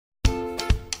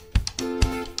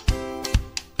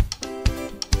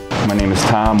My name is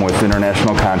Tom with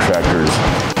International Contractors.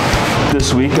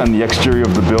 This week on the exterior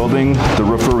of the building, the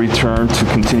roofer returned to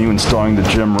continue installing the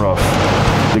gym roof.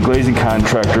 The glazing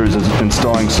contractor is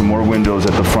installing some more windows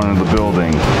at the front of the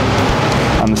building.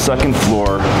 On the second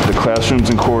floor, the classrooms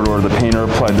and corridor, the painter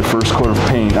applied the first coat of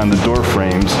paint on the door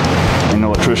frames, and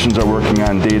electricians are working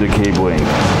on data cabling.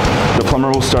 The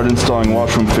plumber will start installing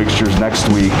washroom fixtures next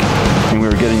week, and we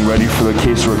are getting ready for the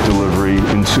casework delivery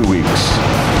in 2 weeks.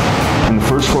 In the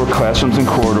first floor classrooms and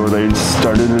corridor, they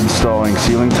started installing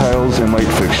ceiling tiles and light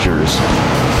fixtures.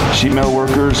 Sheet metal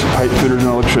workers, pipe fitters,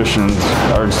 and electricians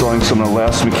are installing some of the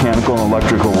last mechanical and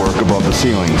electrical work above the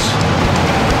ceilings.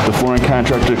 The flooring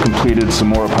contractor completed some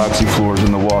more epoxy floors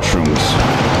in the washrooms.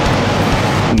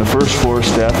 In the first floor,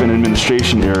 staff and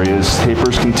administration areas,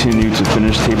 tapers continue to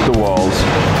finish tape the walls.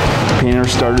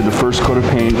 Painters started the first coat of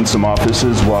paint in some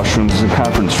offices, washrooms, and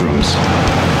conference rooms.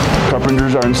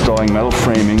 Carpenters are installing metal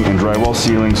framing and drywall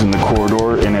ceilings in the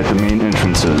corridor and at the main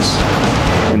entrances.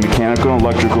 And mechanical and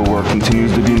electrical work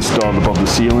continues to be installed above the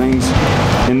ceilings,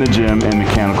 in the gym, and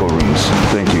mechanical rooms.